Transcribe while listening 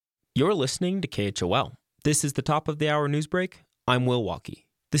You're listening to KHOL. This is the top of the hour news break. I'm Will Walkie.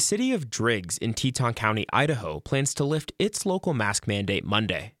 The city of Driggs in Teton County, Idaho, plans to lift its local mask mandate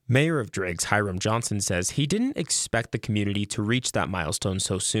Monday. Mayor of Driggs, Hiram Johnson, says he didn't expect the community to reach that milestone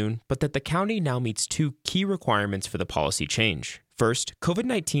so soon, but that the county now meets two key requirements for the policy change. First,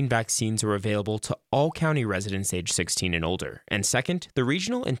 COVID-19 vaccines are available to all county residents age 16 and older. And second, the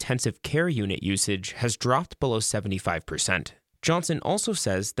regional intensive care unit usage has dropped below 75%. Johnson also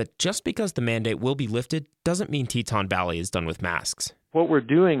says that just because the mandate will be lifted doesn't mean Teton Valley is done with masks. What we're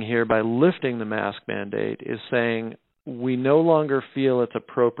doing here by lifting the mask mandate is saying we no longer feel it's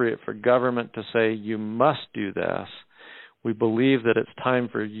appropriate for government to say you must do this. We believe that it's time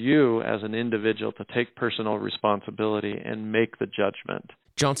for you as an individual to take personal responsibility and make the judgment.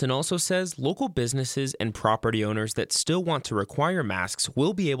 Johnson also says local businesses and property owners that still want to require masks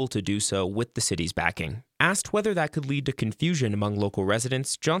will be able to do so with the city's backing. Asked whether that could lead to confusion among local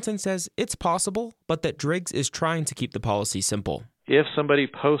residents, Johnson says it's possible, but that Driggs is trying to keep the policy simple. If somebody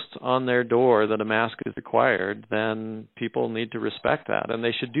posts on their door that a mask is required, then people need to respect that. And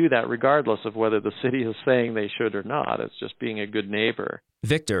they should do that regardless of whether the city is saying they should or not. It's just being a good neighbor.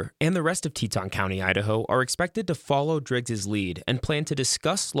 Victor and the rest of Teton County, Idaho, are expected to follow Driggs' lead and plan to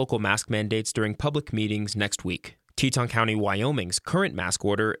discuss local mask mandates during public meetings next week. Teton County, Wyoming's current mask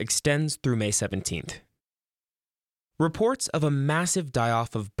order extends through May 17th. Reports of a massive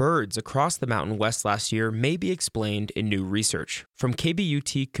die-off of birds across the Mountain West last year may be explained in new research. From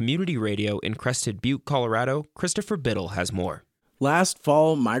KBUT Community Radio in Crested Butte, Colorado, Christopher Biddle has more. Last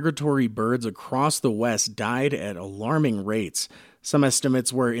fall, migratory birds across the West died at alarming rates. Some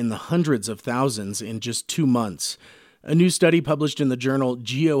estimates were in the hundreds of thousands in just 2 months. A new study published in the journal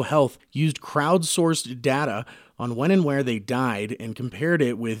GeoHealth used crowdsourced data on when and where they died and compared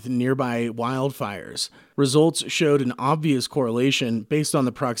it with nearby wildfires. Results showed an obvious correlation based on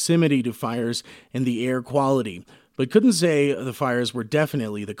the proximity to fires and the air quality, but couldn't say the fires were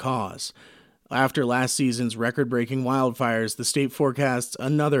definitely the cause. After last season's record-breaking wildfires, the state forecasts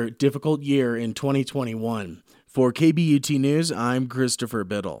another difficult year in 2021. For KBUT News, I'm Christopher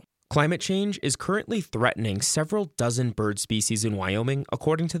Biddle. Climate change is currently threatening several dozen bird species in Wyoming,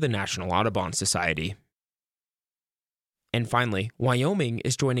 according to the National Audubon Society. And finally, Wyoming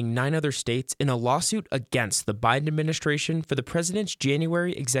is joining 9 other states in a lawsuit against the Biden administration for the president's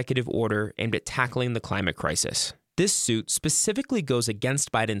January executive order aimed at tackling the climate crisis. This suit specifically goes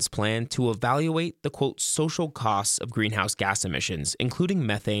against Biden's plan to evaluate the, quote, social costs of greenhouse gas emissions, including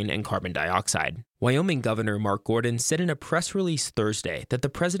methane and carbon dioxide. Wyoming Governor Mark Gordon said in a press release Thursday that the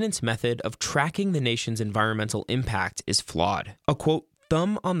president's method of tracking the nation's environmental impact is flawed. A, quote,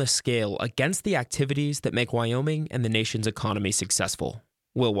 thumb on the scale against the activities that make Wyoming and the nation's economy successful.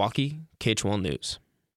 Will Walkie, KHOL News.